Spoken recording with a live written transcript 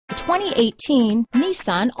2018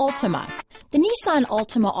 Nissan Altima. The Nissan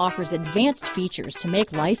Altima offers advanced features to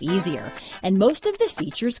make life easier, and most of the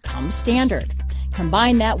features come standard.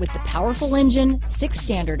 Combine that with the powerful engine, 6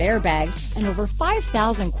 standard airbags, and over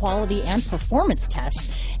 5,000 quality and performance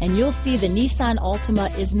tests, and you'll see the Nissan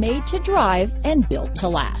Altima is made to drive and built to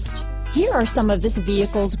last. Here are some of this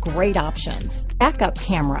vehicle's great options: backup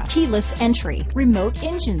camera, keyless entry, remote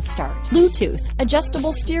engine start, Bluetooth,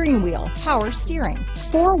 adjustable steering wheel, power steering,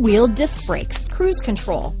 4-wheel disc brakes, cruise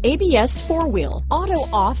control, ABS 4-wheel, auto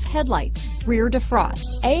off headlights, rear defrost,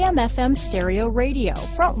 AM/FM stereo radio,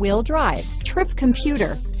 front wheel drive, trip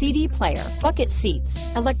computer, CD player, bucket seats,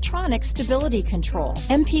 electronic stability control,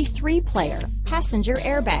 MP3 player, passenger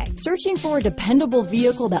airbag. Searching for a dependable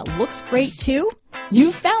vehicle that looks great too?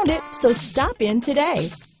 You found it, so stop in today.